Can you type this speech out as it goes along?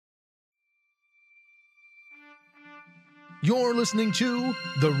You're listening to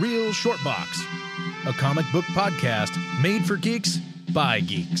The Real Short Box, a comic book podcast made for geeks by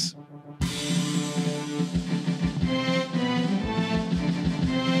geeks.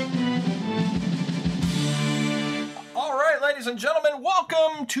 All right, ladies and gentlemen,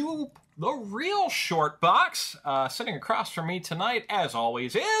 welcome to The Real Short Box. Sitting across from me tonight, as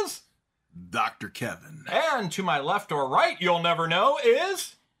always, is Dr. Kevin. And to my left or right, you'll never know,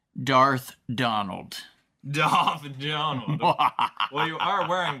 is Darth Donald. Darth Donald. Well, you are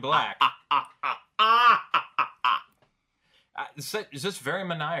wearing black. Is this very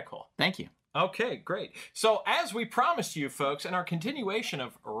maniacal? Thank you. Okay, great. So, as we promised you folks, in our continuation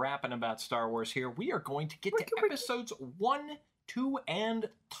of rapping about Star Wars here, we are going to get to episodes 1, 2, and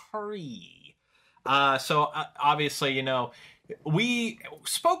 3. Obviously, you know, we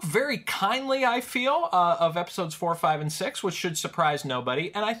spoke very kindly, I feel, of episodes 4, 5, and 6, which should surprise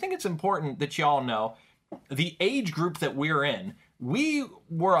nobody. And I think it's important that y'all know the age group that we're in. We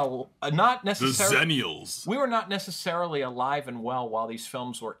were not necessarily... The Zennials. We were not necessarily alive and well while these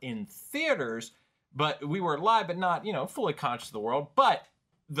films were in theaters, but we were alive but not, you know, fully conscious of the world. But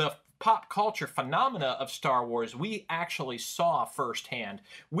the pop culture phenomena of Star Wars, we actually saw firsthand.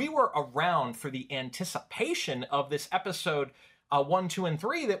 We were around for the anticipation of this episode 1, 2, and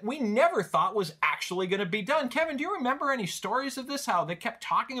 3 that we never thought was actually going to be done. Kevin, do you remember any stories of this? How they kept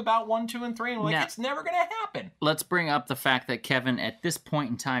talking about 1, 2, and 3 and like, it's never going to happen. Let's bring up the fact that Kevin, at this point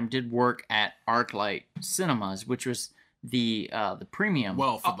in time, did work at ArcLight Cinemas, which was the premium.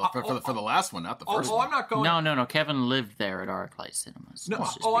 Well, for the last one, not the first one. I'm not going... No. Kevin lived there at ArcLight Cinemas. No,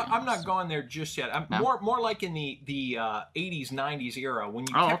 I'm not going there just yet. I'm more like in the 80s, 90s era when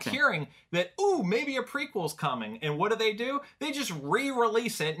you kept hearing that, maybe a prequel's coming. And what do? They just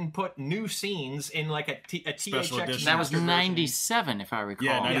re-release it and put new scenes in like a Special THX. edition. That was 97, if I recall.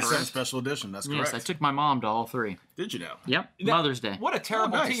 Yeah, 97 special edition. That's correct. Yes, I took my mom to all 3. Did you know? Yep, Mother's Day. What a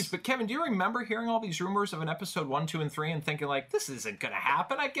terrible nice. tease. But Kevin, do you remember hearing all these rumors of an episode 1, 2, and 3 and thinking like, this isn't going to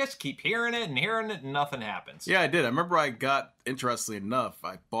happen? I guess keep hearing it and nothing happens. Yeah, I did. I remember I got, interestingly enough,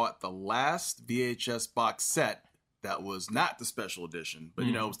 I bought the last VHS box set that was not the special edition, but,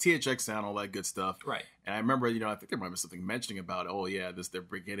 you know, it was THX sound, all that good stuff. Right. And I remember, you know, I think there might be something mentioning about, they're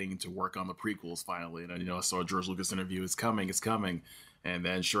beginning to work on the prequels finally. And, you know, I saw a George Lucas interview, it's coming. And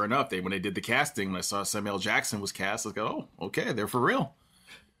then sure enough, when they did the casting, when I saw Samuel L. Jackson was cast, I was like, okay, they're for real.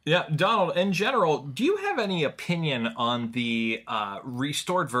 Yeah, Donald, in general, do you have any opinion on the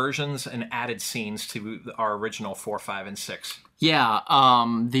restored versions and added scenes to our original 4, 5, and 6? Yeah,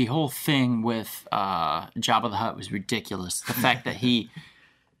 the whole thing with Jabba the Hutt was ridiculous. The fact that he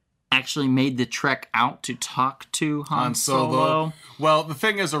actually made the trek out to talk to Han Solo. Well, the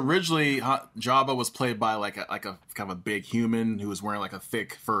thing is, originally Jabba was played by like a kind of a big human who was wearing like a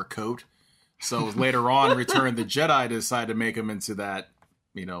thick fur coat. So later on, Return of the Jedi decided to make him into that,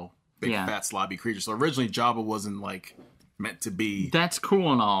 you know, big fat slobby creature. So originally Jabba wasn't like meant to be. That's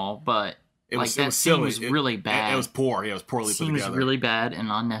cool and all, but it was scene silly. was really bad. It was poor. Yeah, it was poorly put together. It was really bad and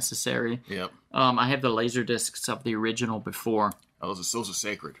unnecessary. Yep. I have the laser discs of the original before. Oh, those are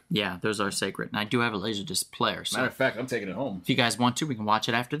sacred. Yeah, those are sacred. And I do have a Laserdisc player. So matter of fact, I'm taking it home. If you guys want to, we can watch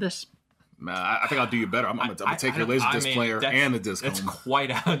it after this. I think I'll do you better. I'm going to take your Laserdisc player and the disc home. That's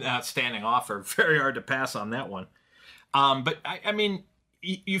quite an outstanding offer. Very hard to pass on that one. But, I mean,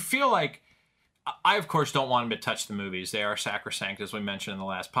 you feel like... I, of course, don't want him to touch the movies. They are sacrosanct, as we mentioned in the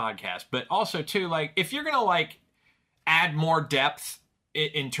last podcast. But also, too, like, if you're going to, like, add more depth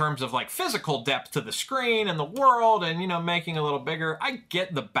in terms of, like, physical depth to the screen and the world and, you know, making it a little bigger, I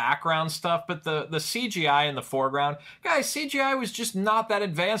get the background stuff, but the CGI in the foreground, guys, CGI was just not that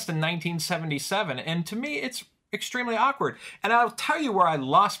advanced in 1977. And to me, it's extremely awkward. And I'll tell you where I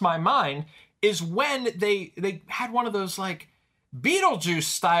lost my mind is when they had one of those, like,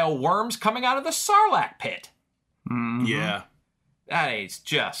 Beetlejuice-style worms coming out of the Sarlacc pit. Mm-hmm. Yeah. That is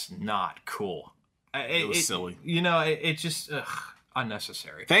just not cool. It was silly. You know, it just...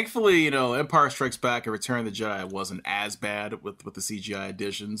 unnecessary. Thankfully, you know, Empire Strikes Back and Return of the Jedi wasn't as bad with the CGI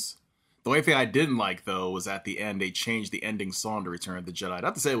additions. The only thing I didn't like, though, was at the end, they changed the ending song to Return of the Jedi.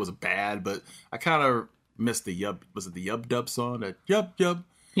 Not to say it was bad, but I kind of missed the was it the Yub Dub song? That Yub Yub.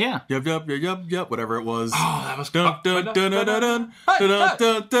 Yeah. Yub, whatever it was. Oh, that was... Here's the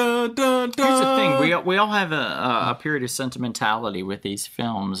thing. We all have a period of sentimentality with these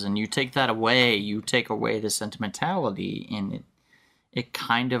films, and you take that away, you take away the sentimentality, and it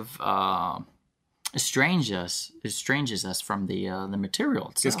kind of estranges us from the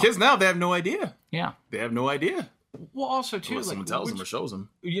material itself. Because kids now, they have no idea. Yeah. They have no idea. Well, also, too... Unless someone tells them or shows them.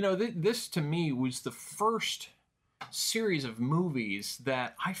 You know, this, to me, was the first series of movies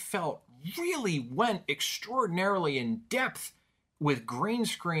that I felt really went extraordinarily in depth with green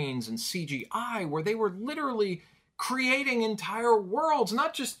screens and CGI, where they were literally creating entire worlds,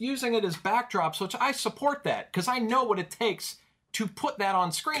 not just using it as backdrops, which I support that, because I know what it takes to put that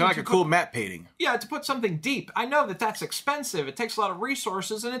on screen. Kind of like a cool matte painting. Yeah, to put something deep. I know that that's expensive. It takes a lot of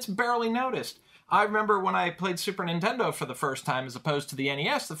resources, and it's barely noticed. I remember when I played Super Nintendo for the first time as opposed to the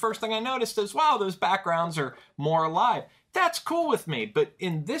NES, the first thing I noticed is, wow, those backgrounds are more alive. That's cool with me. But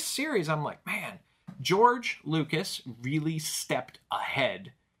in this series, I'm like, man, George Lucas really stepped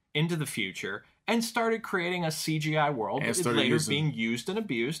ahead into the future and started creating a CGI world that is later being used and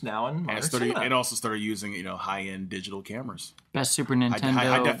abused now in modern cinema. And also started using, high-end digital cameras. Best Super Nintendo...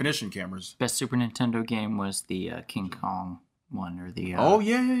 High-definition cameras. Best Super Nintendo game was the King Kong one, or the...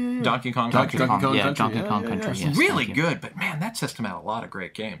 Donkey Kong Country. Donkey Kong Country, yes. Really good, but man, that system had a lot of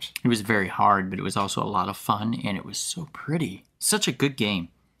great games. It was very hard, but it was also a lot of fun, and it was so pretty. Such a good game.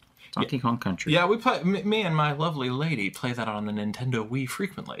 Donkey Kong Country. Yeah, we play. Me and my lovely lady play that on the Nintendo Wii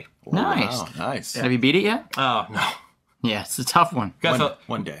frequently. Nice. Wow, nice. Have you beat it yet? Oh, no. Yeah, it's a tough one.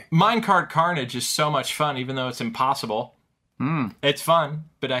 One day. Minecart Carnage is so much fun, even though it's impossible. It's fun,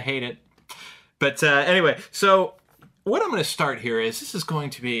 but I hate it. But anyway, so what I'm going to start here is, this is going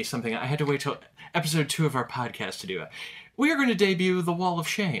to be something I had to wait till episode 2 of our podcast to do. We are going to debut The Wall of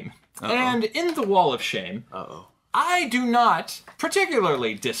Shame. Uh-oh. And in The Wall of Shame... I do not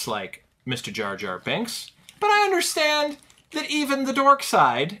particularly dislike Mr. Jar Jar Binks, but I understand that even the dork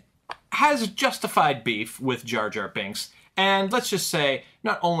side has justified beef with Jar Jar Binks. And let's just say,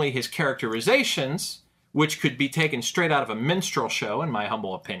 not only his characterizations, which could be taken straight out of a minstrel show, in my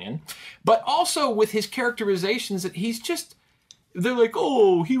humble opinion, but also with his characterizations that he's just... They're like,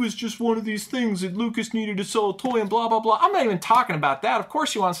 oh, he was just one of these things that Lucas needed to sell a toy and blah, blah, blah. I'm not even talking about that. Of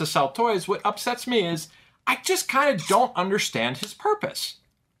course he wants to sell toys. What upsets me is... I just kind of don't understand his purpose.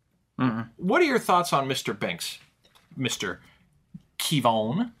 Mm-hmm. What are your thoughts on Mr. Binks, Mr.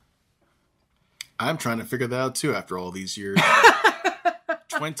 Kevon? I'm trying to figure that out too after all these years.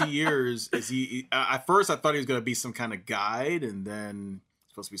 20 years. Is he? At first, I thought he was going to be some kind of guide, and then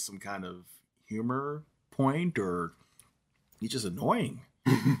supposed to be some kind of humor point, or he's just annoying.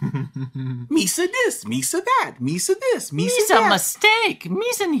 Misa this, Misa that, Misa this, Misa Misa that. Mistake.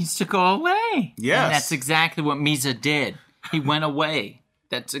 Misa needs to go away. Yes. And that's exactly what Misa did. He went away.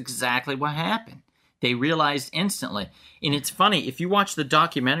 That's exactly what happened. They realized instantly. And it's funny, if you watch the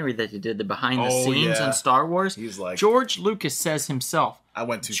documentary that they did, the behind the scenes on Star Wars, he's like, George Lucas says himself, I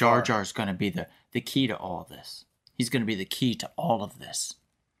went too far. Jar Jar's going to be the key to all this. He's going to be the key to all of this.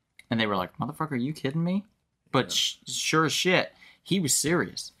 And they were like, motherfucker, are you kidding me? But sure as shit, he was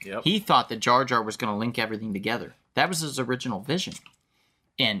serious. Yep. He thought that Jar Jar was going to link everything together. That was his original vision.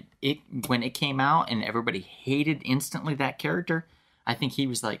 And when it came out and everybody hated instantly that character, I think he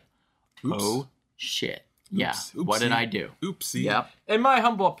was like, oh, shit. Yeah, what did I do? Oopsie. Yep. In my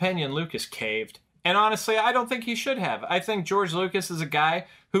humble opinion, Lucas caved. And honestly, I don't think he should have. I think George Lucas is a guy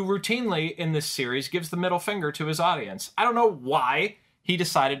who routinely in this series gives the middle finger to his audience. I don't know why he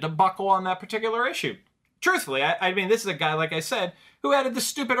decided to buckle on that particular issue. Truthfully, I mean, this is a guy, like I said, who added the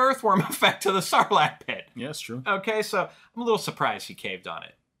stupid earthworm effect to the Sarlacc pit. Yeah, that's true. Okay, so I'm a little surprised he caved on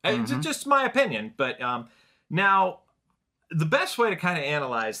it. It's just my opinion. But now, the best way to kind of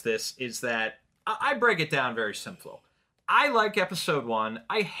analyze this is that I break it down very simple. I like episode 1.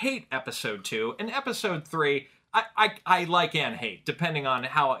 I hate episode 2. And episode 3, I like and hate, depending on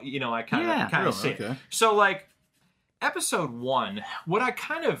how, I kind of see it. So, like, episode 1, what I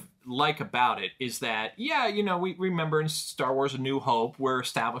kind of like about it is that, we remember in Star Wars A New Hope, we're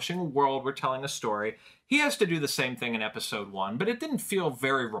establishing a world, we're telling a story. He has to do the same thing in episode 1, but it didn't feel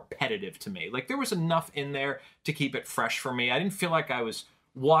very repetitive to me. Like, there was enough in there to keep it fresh for me. I didn't feel like I was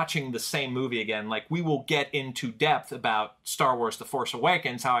watching the same movie again. Like, we will get into depth about Star Wars The Force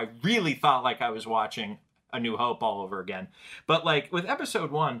Awakens, how I really thought like I was watching A New Hope all over again. But, like, with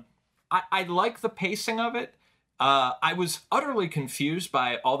episode 1, I like the pacing of it. I was utterly confused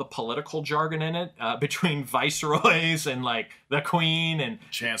by all the political jargon in it, between viceroys and, like, the queen and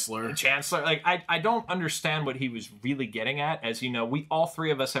Chancellor. Like, I don't understand what he was really getting at. As you know, we all three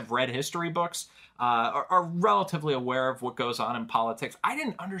of us have read history books, are relatively aware of what goes on in politics. I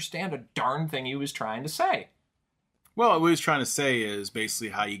didn't understand a darn thing he was trying to say. Well, what he was trying to say is basically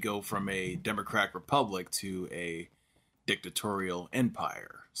how you go from a democratic republic to a dictatorial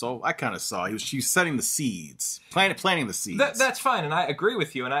empire. So I kind of saw he was setting the seeds, planting the seeds. That's fine, and I agree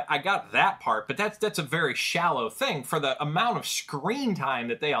with you, and I got that part, but that's a very shallow thing. For the amount of screen time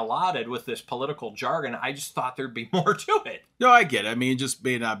that they allotted with this political jargon, I just thought there'd be more to it. No, I get it. I mean, it just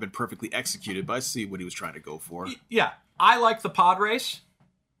may not have been perfectly executed, but I see what he was trying to go for. Yeah, I like the pod race.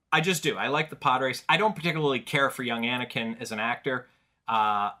 I just do. I like the pod race. I don't particularly care for young Anakin as an actor.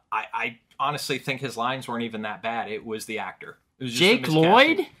 I honestly think his lines weren't even that bad. It was the actor. It was just Jake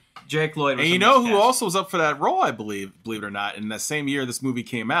Lloyd? Jake Lloyd was And you know who also was up for that role, I believe it or not, in that same year this movie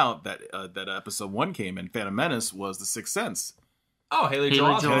came out, that episode 1 came in, Phantom Menace, was The Sixth Sense. Oh, Haley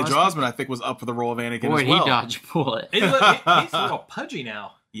Joel Osment. Haley Joel Osment, I think, was up for the role of Anakin Boy, as well. he dodged a bullet. He's a little pudgy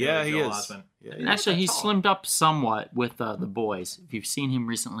now. Yeah, Haley he Joel is. Osment. Yeah. Actually, he's tall. slimmed up somewhat with The Boys. If you've seen him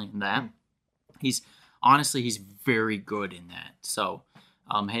recently in that, he's very good in that. So,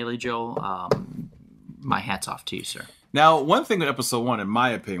 Haley Joel, my hat's off to you, sir. Now, one thing with episode 1, in my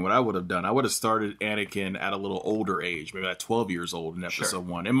opinion, what I would have done, I would have started Anakin at a little older age, maybe like 12 years old in episode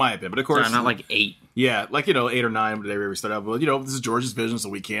 1, in my opinion. But of course, Not like 8. yeah, like, 8 or 9, whatever we start out. But, this is George's vision, so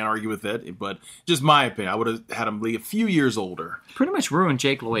we can't argue with it. But just my opinion, I would have had him be a few years older. Pretty much ruined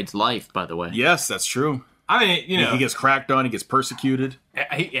Jake Lloyd's life, by the way. Yes, that's true. I mean, He gets cracked on, he gets persecuted.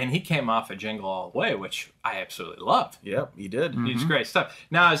 and he came off of Jingle All the Way, which I absolutely love. Yep, he did. It's great stuff.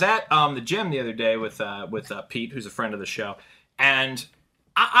 Now, I was at the gym the other day with Pete, who's a friend of the show, and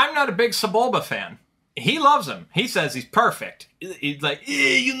I'm not a big Sebulba fan. He loves him. He says he's perfect. He's like,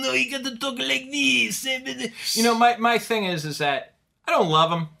 you got to talk like this. My thing is that I don't love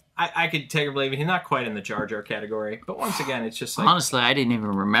him. I could take or leave it. He's not quite in the Jar Jar category. But once again, it's just like... Honestly, I didn't even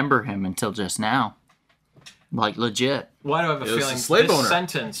remember him until just now. Like, legit. Why do I have a It was feeling a slave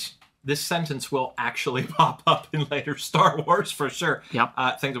owner. this sentence will actually pop up in later Star Wars for sure. Yep.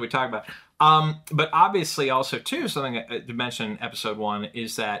 Things that we talk about. But obviously also, too, something to mention in episode 1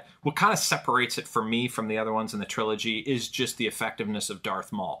 is that what kind of separates it for me from the other ones in the trilogy is just the effectiveness of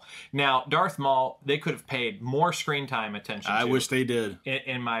Darth Maul. Now, Darth Maul, they could have paid more screen time attention to. I wish they did.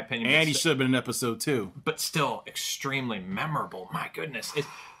 In my opinion. And he should have been in episode 2. But still extremely memorable. My goodness.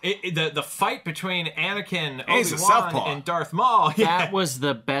 The fight between Anakin, He's a Obi-Wan, southpaw. and Darth Maul. That was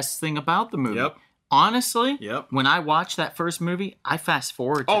the best thing about the movie. Yep. Honestly, Yep. when I watched that first movie, I fast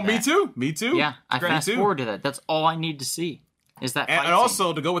forward to Oh, that. me too. Me too. Yeah, I Great, fast too. forward to that. That's all I need to see is that fight And scene.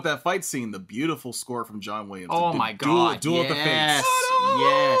 also, to go with that fight scene, the beautiful score from John Williams. Oh The my duel- God. Duel at the Yes. face.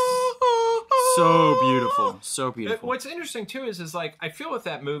 Yes. So beautiful. So beautiful. What's interesting too is like I feel with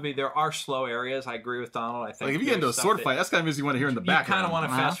that movie there are slow areas. I agree with Donald. I think Like, if you get into a there's stuff sword that fight, that's kind of music you want to hear in the you background. kind of want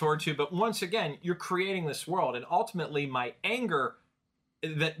to Uh-huh. fast forward to. But once again, you're creating this world, and ultimately, my anger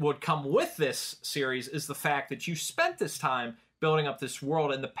that would come with this series is the fact that you spent this time building up this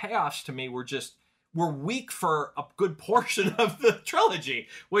world, and the payoffs to me were weak for a good portion of the trilogy,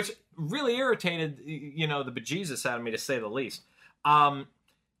 which really irritated the bejesus out of me, to say the least.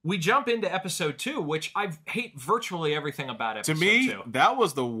 We jump into episode 2, which I hate virtually everything about To episode me, 2. that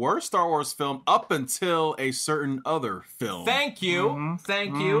was the worst Star Wars film up until a certain other film. Thank you. Mhm.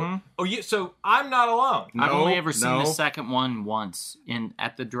 Thank you. Oh, so I'm not alone. I've only ever seen the no. second one once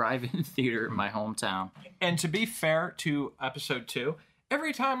at the drive-in theater in my hometown. And to be fair to episode 2,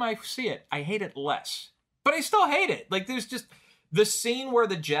 every time I see it, I hate it less. But I still hate it. Like, there's just the scene where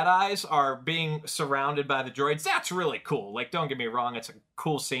the Jedis are being surrounded by the droids. That's really cool. Like, don't get me wrong, it's a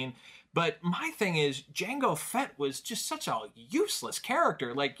cool scene. But my thing is, Jango Fett was just such a useless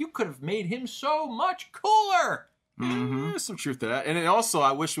character. Like, you could have made him so much cooler. There's some truth to that. And then also,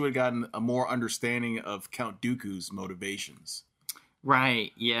 I wish we would have gotten a more understanding of Count Dooku's motivations.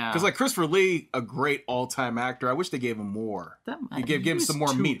 Right, yeah. Because, like, Christopher Lee, a great all-time actor, I wish they gave him more. You give him some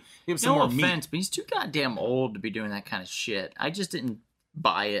more meat. Give him some No more meat. offense, but he's too goddamn old to be doing that kind of shit. I just didn't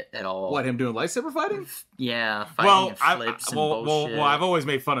buy it at all. What, him doing lightsaber fighting? Yeah, fighting and flips and bullshit. I've always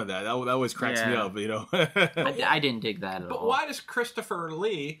made fun of that. That always cracks me Yeah. up, I didn't dig that at But all. why does Christopher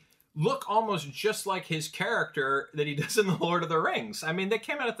Lee look almost just like his character that he does in The Lord of the Rings? I mean, they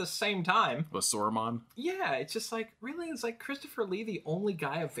came out at the same time. With Saruman. Yeah, it's just like, really? Is like Christopher Lee the only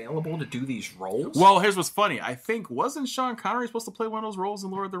guy available to do these roles? Well, here's what's funny. I think, wasn't Sean Connery supposed to play one of those roles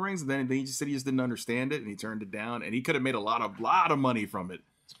in Lord of the Rings? And then he just said he just didn't understand it, and he turned it down, and he could have made a lot of money from it.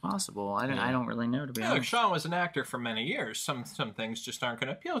 It's possible. I don't really know, to be Yeah, look, honest. Sean was an actor for many years. Some things just aren't going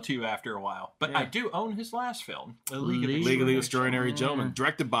to appeal to you after a while. But I do own his last film, Legally Extraordinary Gentleman,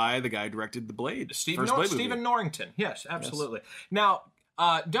 directed by the guy who directed The Blade. Stephen First Blade movie. Stephen Norrington. Yes, absolutely. Now,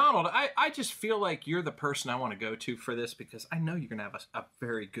 Donald, I just feel like you're the person I want to go to for this because I know you're going to have a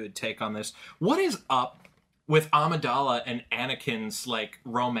very good take on this. What is up with Amidala and Anakin's like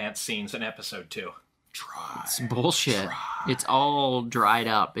romance scenes in episode 2? It's bullshit. It's all dried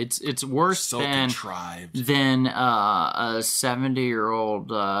up. It's worse So than contrived. a 70-year-old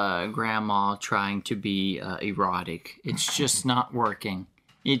grandma trying to be erotic. It's just not working.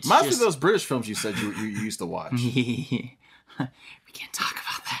 It's Reminds me just of those British films you said you used to watch. we can't talk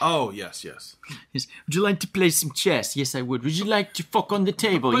about Oh, yes. Would you like to play some chess? Yes, I would. Would you like to fuck on the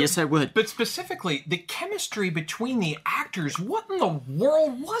table? Yes, I would. But specifically, the chemistry between the actors, what in the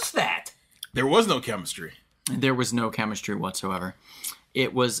world was that? There was no chemistry. There was no chemistry whatsoever.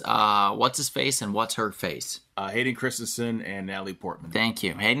 It was what's his face and what's her face. Hayden Christensen and Natalie Portman. Thank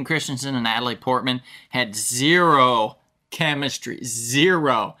you. Hayden Christensen and Natalie Portman had zero chemistry.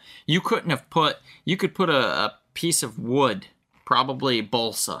 Zero. You could put a piece of wood, probably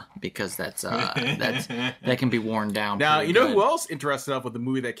balsa, because that can be worn down. Now, you know good. who else interested up with the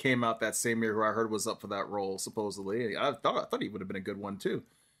movie that came out that same year who I heard was up for that role, supposedly? I thought he would have been a good one, too.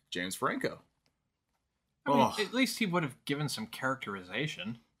 James Franco. I mean, at least he would have given some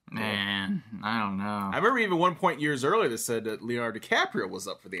characterization. Man, I don't know. I remember even one point years earlier that said that Leonardo DiCaprio was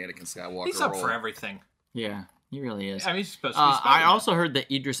up for the Anakin Skywalker He's up role. for everything. Yeah, he really is. I mean, he's supposed to be I Spider-Man. also heard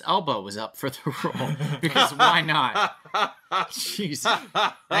that Idris Elba was up for the role because why not? Jeez,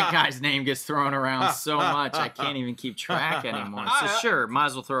 that guy's name gets thrown around so much I can't even keep track anymore. So sure, might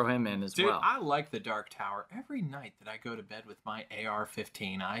as well throw him in as Dude, well. I like the Dark Tower. Every night that I go to bed with my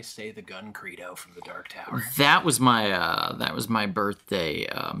AR-15, I say the gun credo from the Dark Tower. That was my birthday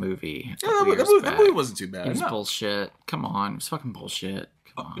movie. That movie wasn't too bad. It was bullshit. Come on, it was fucking bullshit.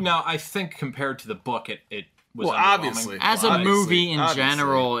 Come on. Now, I think compared to the book, it was Well, underwhelming. obviously. As a movie in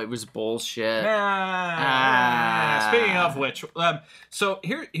general, it was bullshit. Speaking of which, so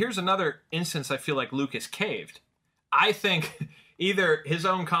here's another instance I feel like Lucas caved. I think either his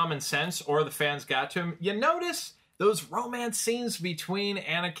own common sense or the fans got to him. You notice those romance scenes between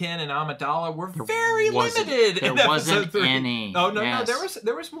Anakin and Amidala were very limited. There wasn't any. Oh no, Yes. no,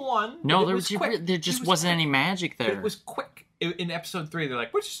 there was one. No, Quick. there just It was wasn't quick. any magic there. It was quick. In episode 3, they're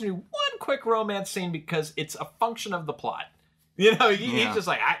like, we're just going to do one quick romance scene because it's a function of the plot. You know, he's just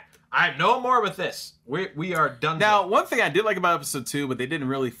like, I have no more with this. We are done. Now, one thing I did like about episode 2, but they didn't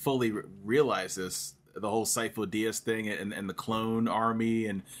really fully realize this, the whole Sifo Dyas thing and the clone army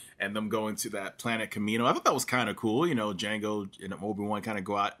and them going to that planet Kamino. I thought that was kind of cool. You know, Jango and Obi-Wan kind of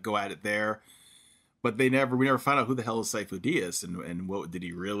go at it there. But we never found out who the hell is Sifo Dyas and what did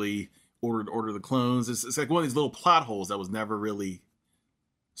he really order the clones. It's like one of these little plot holes that was never really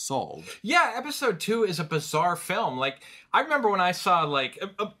solved. Yeah, episode 2 is a bizarre film. Like, I remember when I saw, like,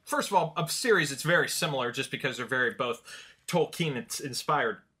 first of all, a series it's very similar just because they're very both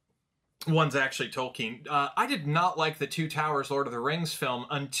Tolkien-inspired. One's actually Tolkien. I did not like the Two Towers Lord of the Rings film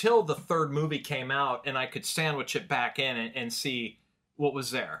until the third movie came out and I could sandwich it back in and see what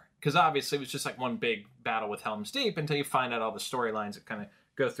was there. Because obviously it was just like one big battle with Helm's Deep until you find out all the storylines that kind of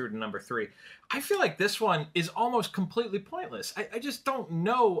go through to number 3. I feel like this one is almost completely pointless. I just don't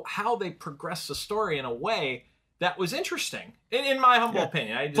know how they progress the story in a way that was interesting, in my humble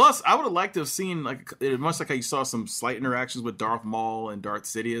opinion. Plus, I would have liked to have seen, like, much like how you saw some slight interactions with Darth Maul and Darth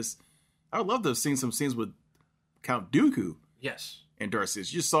Sidious, I would love to have seen some scenes with Count Dooku. Yes. And Darth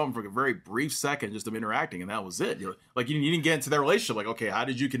Sidious. You just saw him for a very brief second, just them interacting, and that was it. You didn't get into their relationship. Like, okay, how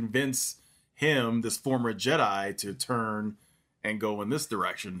did you convince him, this former Jedi, to turn and go in this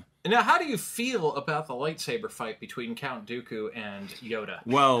direction? Now, how do you feel about the lightsaber fight between Count Dooku and Yoda?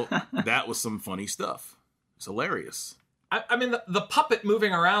 Well, that was some funny stuff. It's hilarious. I mean, the puppet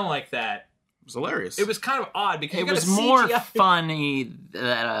moving around like that, It was hilarious. it was kind of odd because It you got was a more CGI. funny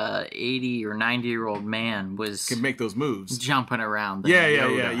that a 80 or 90-year-old man was Can make those moves. jumping around. Than Yeah.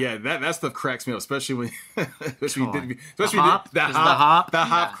 Yoda. That stuff cracks me up, especially when, especially The hop? the Is it hop. the hop? The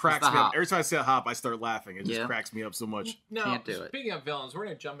hop Yeah, cracks it's the me up. hop. Every time I see a hop, I start laughing. It just Yeah. cracks me up so much. Now, Can't do it. speaking of villains, we're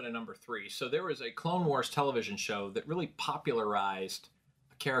going to jump into number 3. So there was a Clone Wars television show that really popularized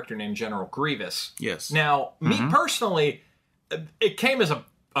a character named General Grievous. Yes. Now, me personally, it came as a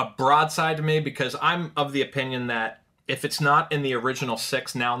broadside to me because I'm of the opinion that if it's not in the original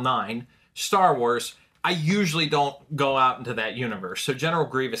 6, now 9, Star Wars, I usually don't go out into that universe. So General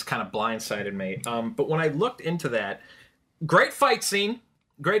Grievous kind of blindsided me. But when I looked into that, great fight scene.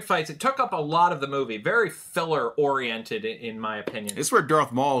 Great fights. It took up a lot of the movie. Very filler-oriented, in my opinion. It's where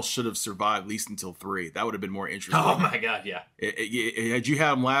Darth Maul should have survived at least until 3. That would have been more interesting. Oh, my God, yeah. Had you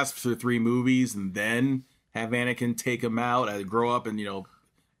had him last for 3 movies and then have Anakin take him out and grow up and,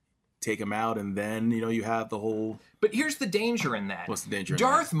 take him out, and then, you have the whole... But here's the danger in that. What's the danger in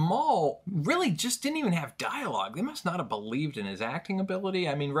Darth Maul really just didn't even have dialogue. They must not have believed in his acting ability.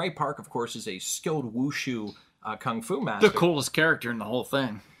 I mean, Ray Park, of course, is a skilled wushu kung fu master. The coolest character in the whole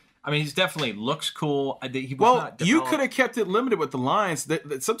thing. I mean, he definitely looks cool. He was Well, not you developed. could have kept it limited with the lines.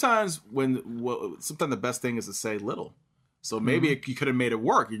 That sometimes sometimes the best thing is to say little. So maybe you could have made it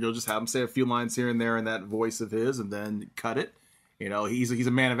work. You'll just have him say a few lines here and there in that voice of his, and then cut it. You know, he's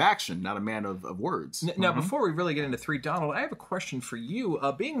a man of action, not a man of words. Now, before we really get into 3, Donald, I have a question for you.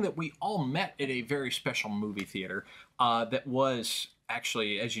 Being that we all met at a very special movie theater that was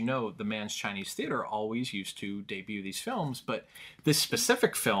actually, as you know, the Mann's Chinese Theater always used to debut these films, but this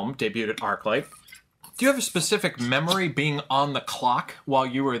specific film debuted at ArcLight. Do you have a specific memory being on the clock while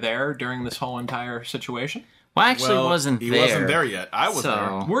you were there during this whole entire situation? Well, I actually wasn't there. He wasn't there yet. I was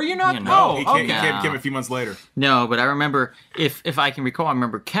there. Were you not? He came a few months later. No, but I remember, if I can recall, I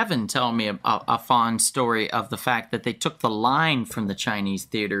remember Kevin telling me a fond story of the fact that they took the line from the Chinese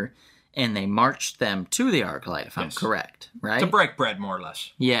theater and they marched them to the ArcLight, if I'm correct, right? To break bread, more or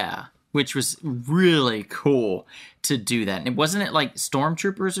less. Yeah, which was really cool to do that. And wasn't it like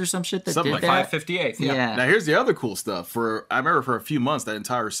Stormtroopers or some shit that Something did like that? 558th, yeah. Now here's the other cool stuff. I remember for a few months, that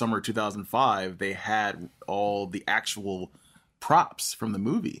entire summer of 2005, they had all the actual props from the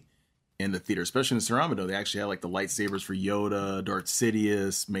movie in the theater, especially in the Ceramidome. They actually had like the lightsabers for Yoda, Darth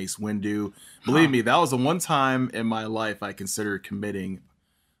Sidious, Mace Windu. Believe me, that was the one time in my life I considered committing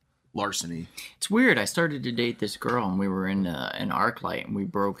larceny. It's weird. I started to date this girl, and we were in an ArcLight, and we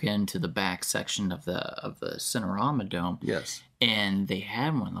broke into the back section of the Cinerama Dome. Yes. And they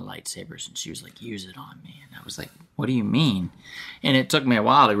had one of the lightsabers, and she was like, "Use it on me." And I was like, "What do you mean?" And it took me a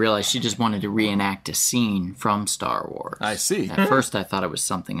while to realize she just wanted to reenact a scene from Star Wars. I see. At first, I thought it was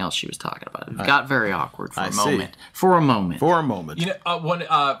something else she was talking about. It got very awkward for a moment. See. For a moment. For a moment. You know, when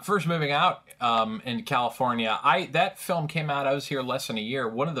first moving out in California, that film came out. I was here less than a year.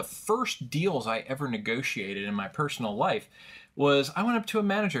 One of the first deals I ever negotiated in my personal life was I went up to a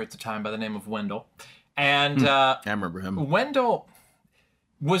manager at the time by the name of Wendell. And I remember him. Wendell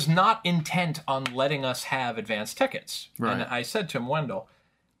was not intent on letting us have advance tickets. Right. And I said to him, Wendell,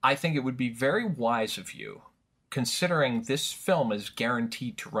 I think it would be very wise of you, considering this film is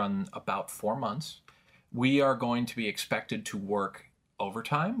guaranteed to run about 4 months. We are going to be expected to work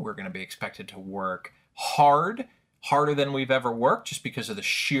overtime. We're going to be expected to work harder than we've ever worked, just because of the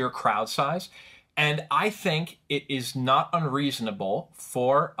sheer crowd size. And I think it is not unreasonable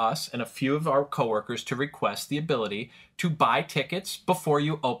for us and a few of our coworkers to request the ability to buy tickets before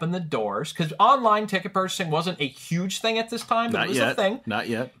you open the doors. Because online ticket purchasing wasn't a huge thing at this time, but it was a thing. Not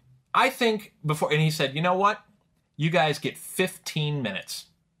yet. I think before, and he said, you know what? You guys get 15 minutes.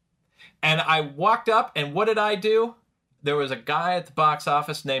 And I walked up, and what did I do? There was a guy at the box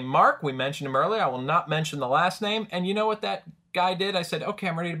office named Mark. We mentioned him earlier. I will not mention the last name. And you know what that guy did? I said, okay,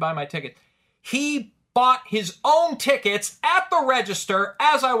 I'm ready to buy my ticket. He bought his own tickets at the register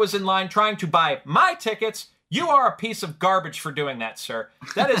as I was in line trying to buy my tickets. You are a piece of garbage for doing that, sir.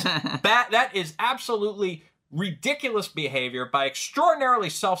 That is bad. That is absolutely ridiculous behavior by extraordinarily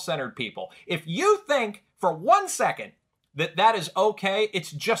self-centered people. If you think for 1 second that is okay,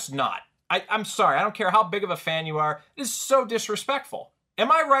 it's just not. I'm sorry. I don't care how big of a fan you are. It is so disrespectful.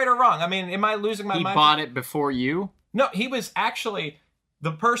 Am I right or wrong? I mean, am I losing my mind? He bought it before you? No, he was actually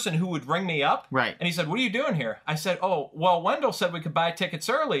the person who would ring me up. Right. And he said, what are you doing here? I said, oh, well, Wendell said we could buy tickets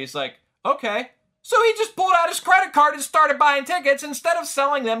early. He's like, okay. So he just pulled out his credit card and started buying tickets instead of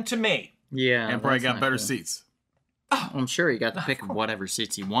selling them to me. Yeah. And probably got better seats. I'm sure he got to pick whatever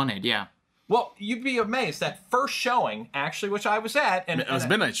seats he wanted, yeah. Well, you'd be amazed. That first showing, actually, which I was at, and it was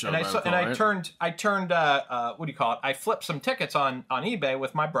midnight show. I turned. What do you call it? I flipped some tickets on eBay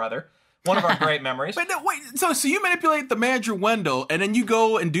with my brother. One of our great memories. But no, wait, so you manipulate the manager Wendell, and then you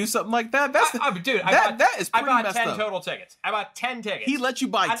go and do something like that? That is pretty I bought messed 10 up. total tickets. I bought 10 tickets. He let you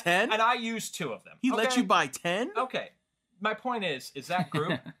buy 10, and I used 2 of them. He let you buy 10. Okay. My point is that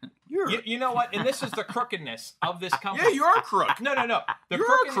group. You know what? And this is the crookedness of this company. Yeah, you're a crook. No.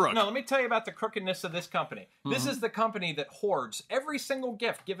 You're a crook. No, let me tell you about the crookedness of this company. Mm-hmm. This is the company that hoards every single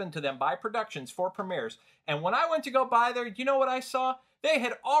gift given to them by productions for premieres. And when I went to go buy there, you know what I saw? They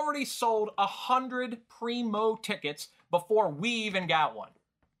had already sold 100 primo tickets before we even got one.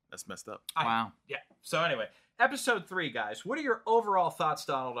 That's messed up. Wow. Yeah. So anyway, episode 3, guys. What are your overall thoughts,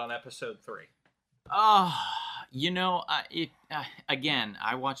 Donald, on episode 3? Again,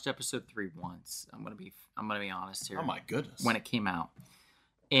 I watched episode 3 once. I'm gonna be honest here. Oh my goodness! When it came out,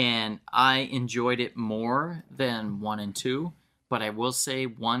 and I enjoyed it more than 1 and 2. But I will say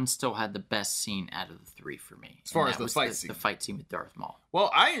 1 still had the best scene out of the 3 for me. As far as the fight scene, the fight scene with Darth Maul. Well,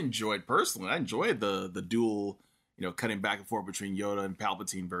 I enjoyed the duel. Cutting back and forth between Yoda and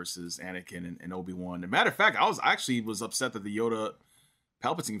Palpatine versus Anakin and Obi-Wan. As a matter of fact, I was upset that the Yoda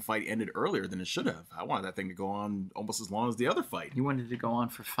Palpatine fight ended earlier than it should have. I wanted that thing to go on almost as long as the other fight. You wanted it to go on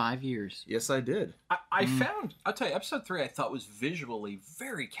for 5 years. Yes, I did. I'll tell you, episode 3 I thought was visually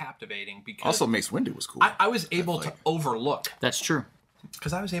very captivating because also Mace Windu was cool. I was able to overlook. That's true.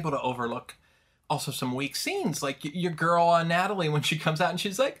 Because I was able to overlook also some weak scenes, like your girl Natalie when she comes out and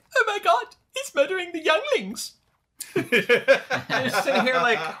she's like, "Oh my God, he's murdering the younglings." Just sitting here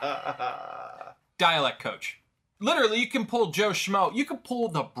like dialect coach. Literally, you can pull Joe Schmo. You can pull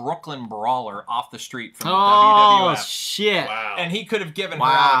the Brooklyn Brawler off the street from the WWF. Oh, shit. Wow. And he could have given her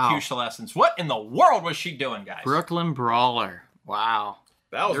Wow. elocution lessons. What in the world was she doing, guys? Brooklyn Brawler. Wow.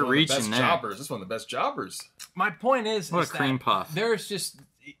 That was They're one of the reaching best there. jobbers. This is one of the best jobbers. My point is, What is a cream that puff. There's just,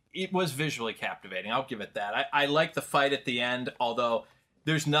 it was visually captivating. I'll give it that. I like the fight at the end, although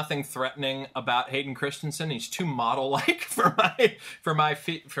there's nothing threatening about Hayden Christensen. He's too model-like for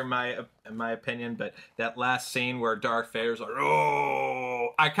my opinion. But that last scene where Darth Vader's like, "Oh,"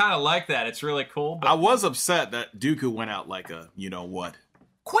 I kind of like that. It's really cool. But I was upset that Dooku went out like a, you know what?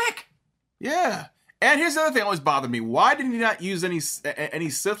 quick. Yeah. And here's the other thing that always bothered me. Why did he not use any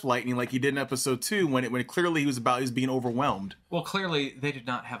Sith lightning like he did in Episode 2 when clearly he was being overwhelmed? Well, clearly they did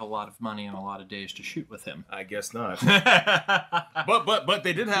not have a lot of money and a lot of days to shoot with him. I guess not. but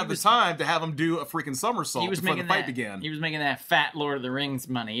they did have the time to have him do a freaking somersault before the fight began. He was making that fat Lord of the Rings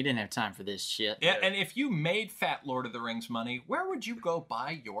money. He didn't have time for this shit. Yeah, and if you made fat Lord of the Rings money, where would you go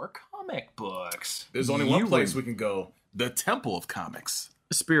buy your comic books? There's only one place we can go. The Temple of Comics.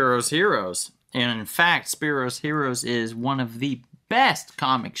 Spiro's Heroes. And in fact, Spiro's Heroes is one of the best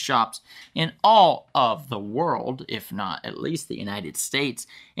comic shops in all of the world, if not at least the United States,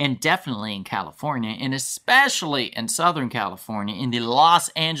 and definitely in California, and especially in Southern California, in the Los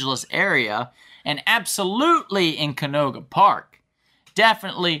Angeles area, and absolutely in Canoga Park.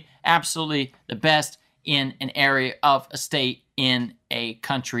 Definitely, absolutely the best in an area of a state in a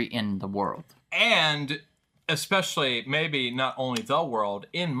country in the world. And especially, maybe not only the world,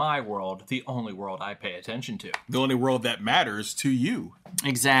 in my world, the only world I pay attention to. The only world that matters to you.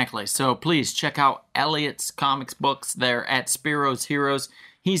 Exactly. So please check out Elliot's comics books there at Spiro's Heroes.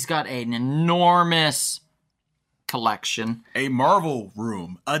 He's got an enormous collection. A Marvel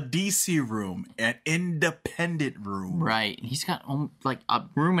room, a DC room, an independent room. Right. He's got like a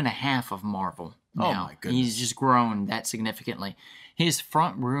room and a half of Marvel now. Oh my goodness. He's just grown that significantly. His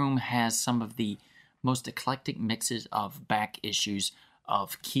front room has some of the most eclectic mixes of back issues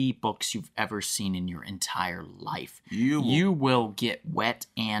of key books you've ever seen in your entire life. You will get wet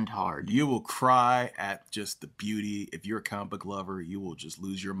and hard. You will cry at just the beauty. If you're a comic book lover, you will just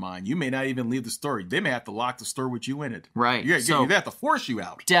lose your mind. You may not even leave the store. They may have to lock the store with you in it. Right. Yeah, So they have to force you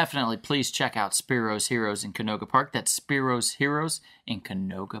out. definitely please check out Spiro's Heroes in Canoga Park. That's Spiro's Heroes in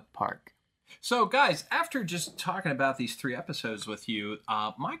Canoga Park. So, guys, after just talking about these 3 episodes with you,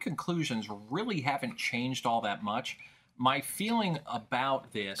 my conclusions really haven't changed all that much. My feeling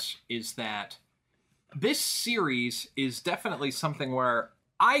about this is that this series is definitely something where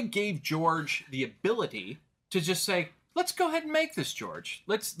I gave George the ability to just say, let's go ahead and make this, George.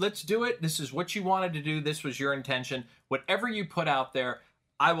 Let's do it. This is what you wanted to do. This was your intention. Whatever you put out there,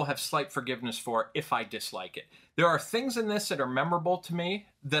 I will have slight forgiveness for if I dislike it. There are things in this that are memorable to me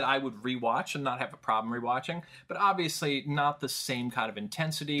that I would rewatch and not have a problem rewatching, but obviously not the same kind of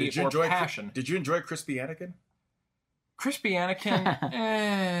intensity or passion. Did you enjoy Crispy Anakin? Crispy Anakin,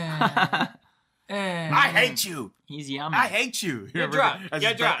 I hate you. He's yummy. I hate you. Get drunk.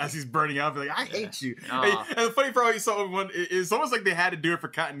 As he's burning out, like, I hate you. Oh. And the funny part, you saw one. It's almost like they had to do it for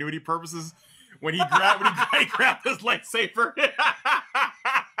continuity purposes. When he grabbed his lightsaber.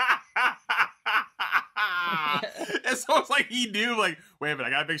 It's almost like he knew, like, wait a minute,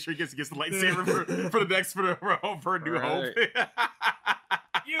 I gotta make sure he gets the lightsaber for the next for New Hope.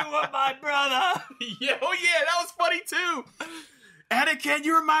 you were my brother. Yeah, oh yeah, that was funny too. Anakin,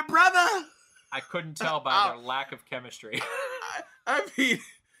 you were my brother. I couldn't tell by their lack of chemistry. I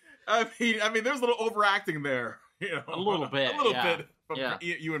mean, there's a little overacting there. You know, A little bit from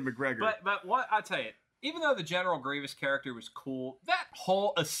Ewan McGregor. But what I'll tell you, even though the General Grievous character was cool, that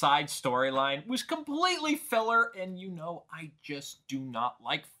whole aside storyline was completely filler, and I just do not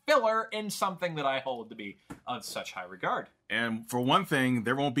like filler in something that I hold to be of such high regard. And for one thing,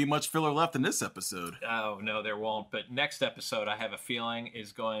 there won't be much filler left in this episode. Oh, no, there won't. But next episode, I have a feeling,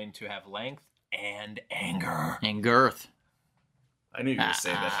 is going to have length and anger. And girth. I knew you were going to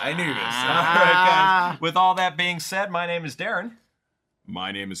say that. I knew you were going to say All that. right, guys. With all that being said, my name is Darren.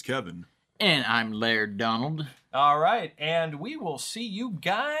 My name is Kevin. And I'm Laird Donald. All right, and we will see you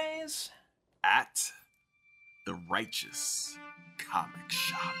guys At the Righteous Comic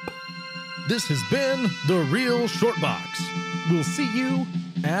Shop. This has been The Real Short Box. We'll see you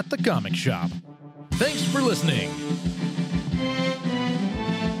at the comic shop. Thanks for listening.